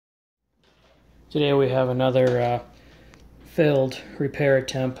Today we have another failed repair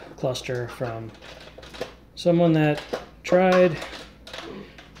attempt cluster from someone that tried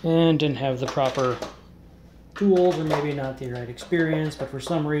and didn't have the proper tools, or maybe not the right experience, but for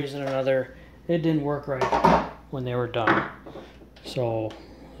some reason or another it didn't work right when they were done. So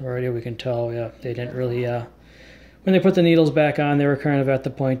already we can tell, yeah, they didn't really, when they put the needles back on, they were kind of at the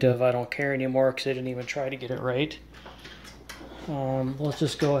point of I don't care anymore because they didn't even try to get it right. Let's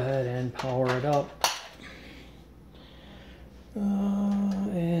just go ahead and power it up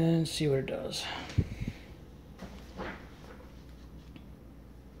and see what it does.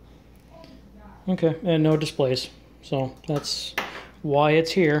 Okay, and no displays, so that's why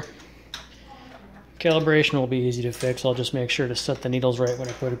it's here. Calibration will be easy to fix. I'll just make sure to set the needles right when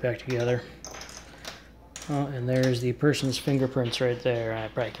I put it back together. And there's the person's fingerprints right there. I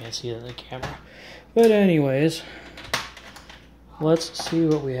probably can't see it in the camera, but anyways, let's see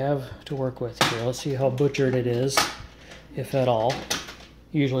what we have to work with here. Let's see how butchered it is, if at all.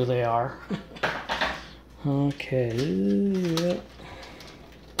 Usually they are. Okay. Yep.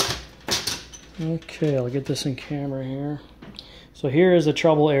 Okay, I'll get this in camera here. So here is the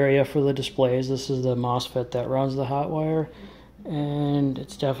trouble area for the displays. This is the MOSFET that runs the hot wire, and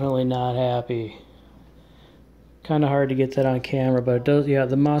it's definitely not happy. Kind of hard to get that on camera, but it does. Yeah,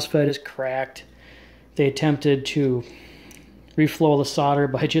 the MOSFET is cracked. They attempted to reflow the solder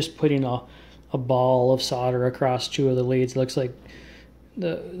by just putting a ball of solder across two of the leads. It looks like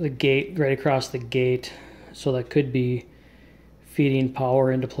the gate, right across the gate, so that could be feeding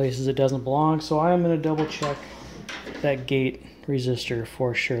power into places it doesn't belong. So I'm going to double check that gate resistor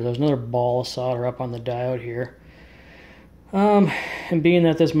for sure. There's another ball of solder up on the diode here. And being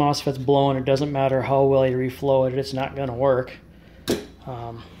that this MOSFET's blown, it doesn't matter how well you reflow it, it's not going to work.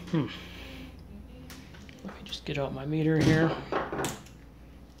 Let me just get out my meter here.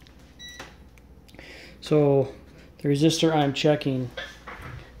 So the resistor I'm checking,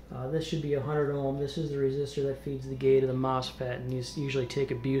 this should be 100 ohm. This is the resistor that feeds the gate of the MOSFET, and these usually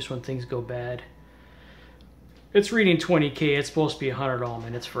take abuse when things go bad. It's reading 20K. It's supposed to be 100 ohm,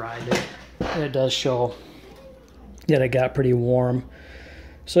 and it's fried. It does show that it got pretty warm.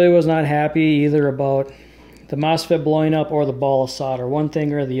 So it was not happy either about the MOSFET blowing up or the ball of solder. One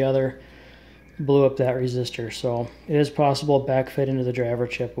thing or the other blew up that resistor. So it is possible backfit into the driver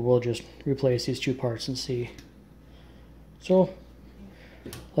chip, but we'll just replace these two parts and see. So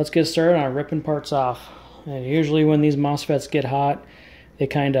let's get started on ripping parts off. And usually when these MOSFETs get hot, they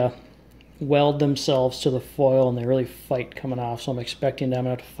kind of weld themselves to the foil and they really fight coming off. So I'm expecting that I'm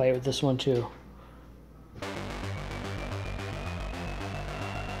going to have to fight with this one too.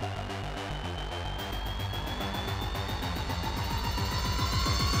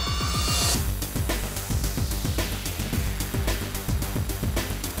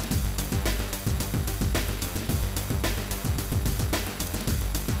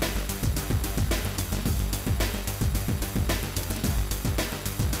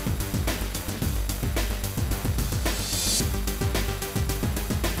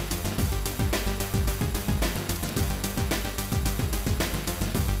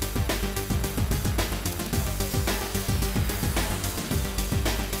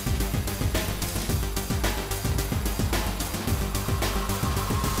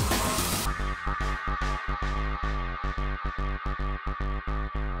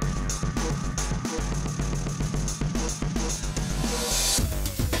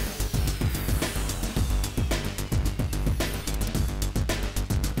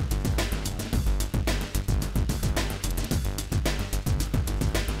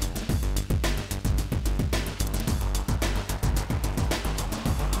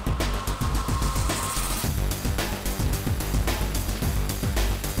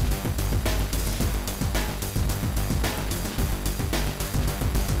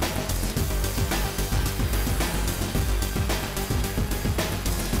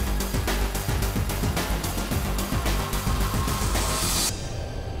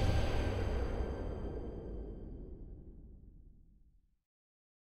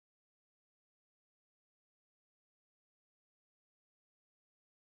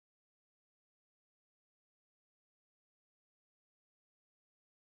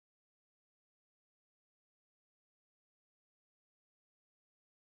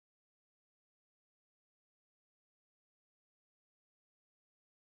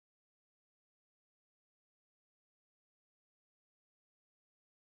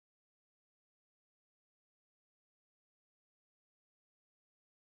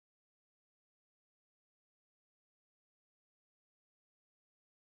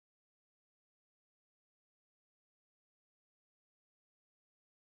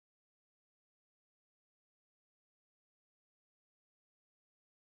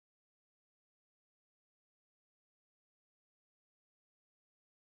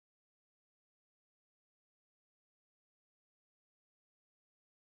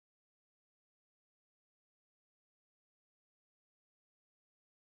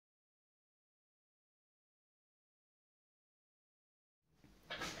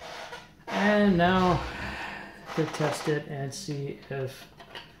 And now to test it and see if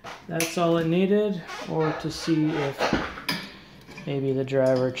that's all it needed, or to see if maybe the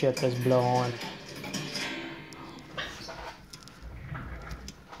driver chip is blowing.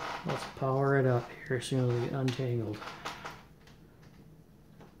 Let's power it up here as soon as we get untangled.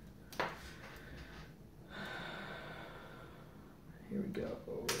 Here we go.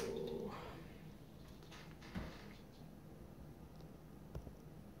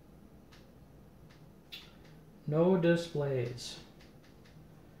 No displays.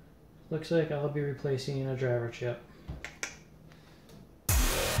 Looks like I'll be replacing a driver chip.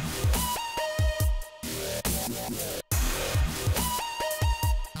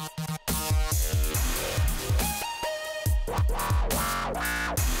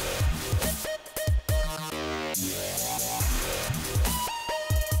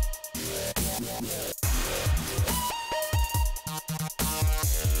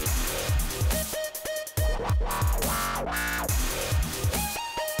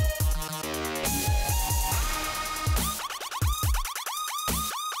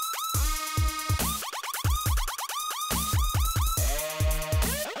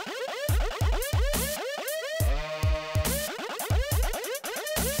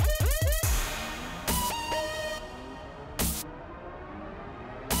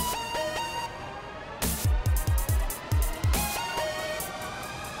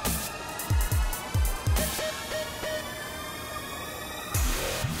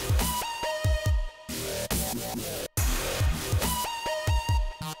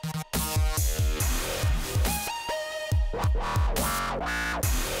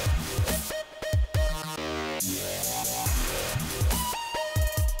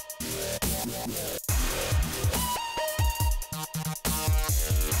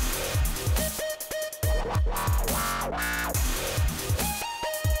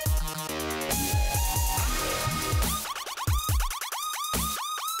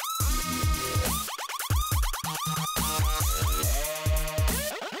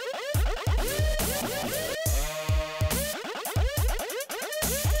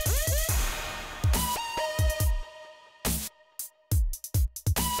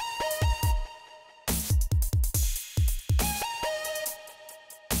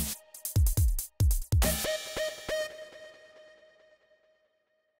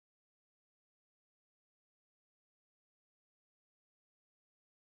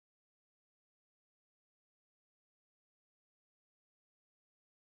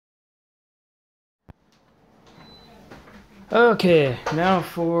 Okay, now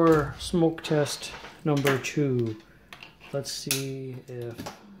for smoke test number 2. Let's see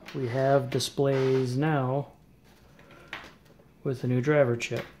if we have displays now with the new driver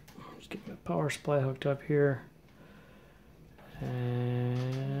chip. Just get my power supply hooked up here.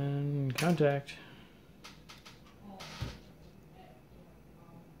 And contact.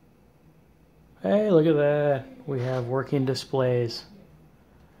 Hey, look at that. We have working displays.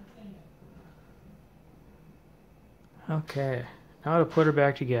 Okay, now to put her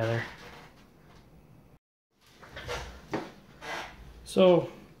back together. So,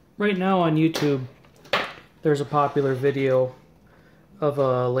 right now on YouTube, there's a popular video of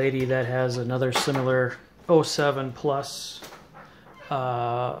a lady that has another similar 07 Plus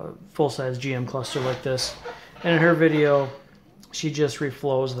full-size GM cluster like this. And in her video, she just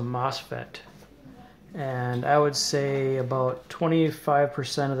reflows the MOSFET. And I would say about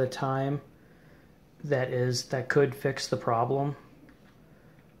 25% of the time, that could fix the problem.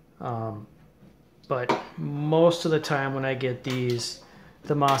 But most of the time when I get these,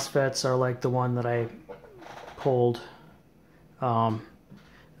 the MOSFETs are like the one that I pulled off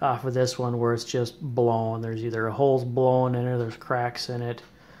of this one, where it's just blown. There's either a hole's blown in it, or there's cracks in it.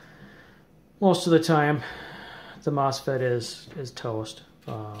 Most of the time, the MOSFET is toast.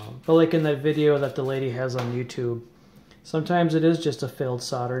 But like in that video that the lady has on YouTube, sometimes it is just a failed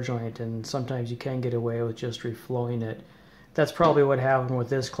solder joint, and sometimes you can get away with just reflowing it. That's probably what happened with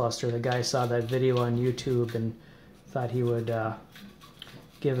this cluster. The guy saw that video on YouTube and thought he would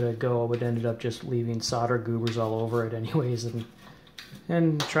give it a go, but ended up just leaving solder goobers all over it anyways,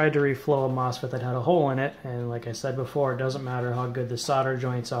 and tried to reflow a MOSFET that had a hole in it. And like I said before, it doesn't matter how good the solder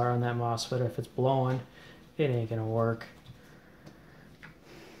joints are on that MOSFET. If it's blowing, it ain't gonna work.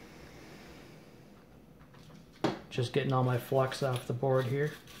 Just getting all my flux off the board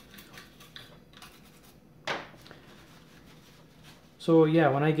here. So yeah,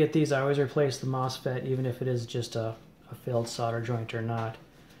 when I get these, I always replace the MOSFET, even if it is just a failed solder joint or not.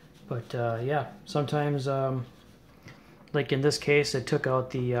 But yeah, sometimes, like in this case, it took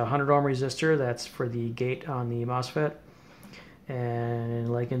out the 100 ohm resistor that's for the gate on the MOSFET.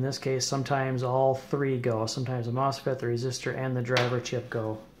 And like in this case, sometimes all three go. Sometimes the MOSFET, the resistor, and the driver chip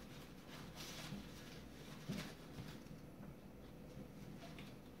go.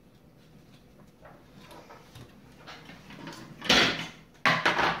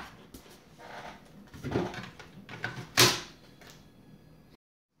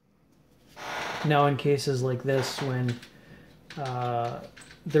 Now in cases like this, when the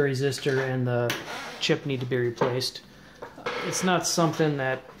resistor and the chip need to be replaced, it's not something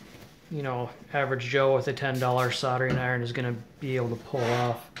that, you know, average Joe with a $10 soldering iron is going to be able to pull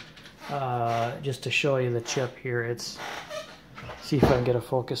off. Just to show you the chip here, it's, see if I can get a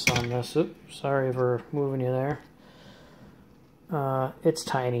focus on this. Oops, sorry for moving you there. It's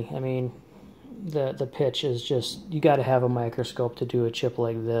tiny. I mean, the pitch is just, you got to have a microscope to do a chip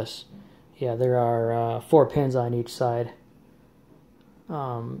like this. Yeah, there are 4 pins on each side.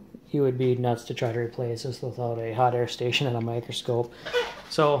 You would be nuts to try to replace this without a hot air station and a microscope.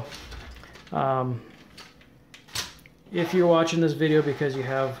 So, if you're watching this video because you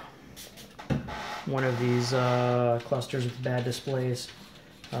have one of these clusters with bad displays,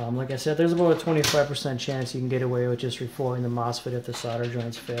 like I said, there's about a 25% chance you can get away with just reflowing the MOSFET if the solder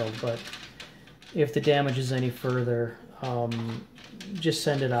joints failed. But if the damage is any further, just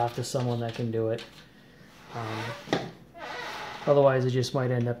send it off to someone that can do it. Otherwise, it just might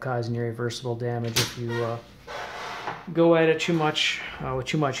end up causing irreversible damage if you go at it too much with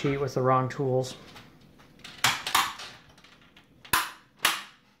too much heat with the wrong tools.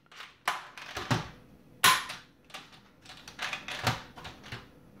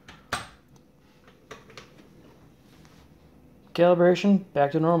 Calibration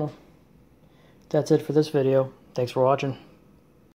back to normal. That's it for this video. Thanks for watching.